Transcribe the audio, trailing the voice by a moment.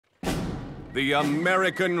The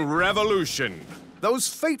American Revolution. Those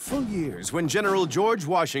fateful years when General George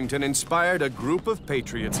Washington inspired a group of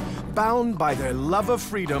patriots bound by their love of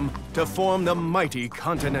freedom to form the mighty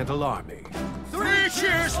Continental Army. 3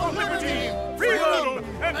 cheers for liberty, freedom,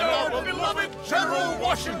 and our beloved General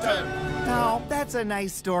Washington! Oh, that's a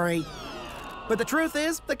nice story. But the truth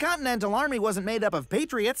is, the Continental Army wasn't made up of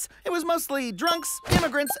patriots. It was mostly drunks,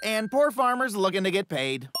 immigrants, and poor farmers looking to get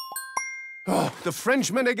paid. Oh, the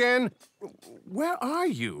Frenchman again? Where are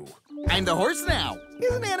you? I'm the horse now.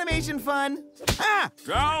 Isn't animation fun? Ah!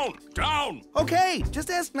 Down! Okay, just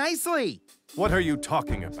ask nicely. What are you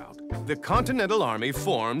talking about? The Continental Army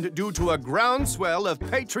formed due to a groundswell of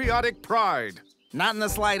patriotic pride. Not in the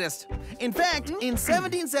slightest. In fact, in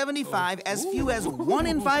 1775, as few as 1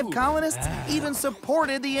 in 5 colonists even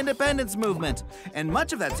supported the independence movement. And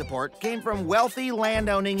much of that support came from wealthy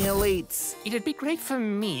landowning elites. It'd be great for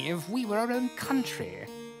me if we were our own country.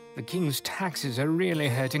 The king's taxes are really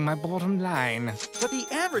hurting my bottom line. But the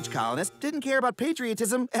average colonist didn't care about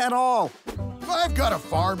patriotism at all. I've got a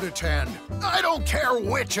farm to tend. I don't care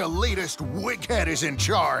which elitist wighead is in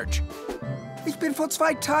charge. Ich bin vor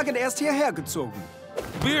 2 Tagen erst hierher gezogen.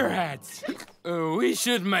 Beerheads. We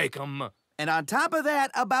should make them. And on top of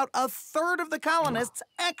that, about 1/3 of the colonists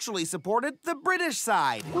actually supported the British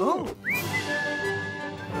side. Oh.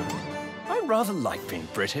 I rather like being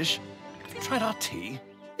British. Have you tried our tea?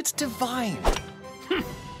 It's divine.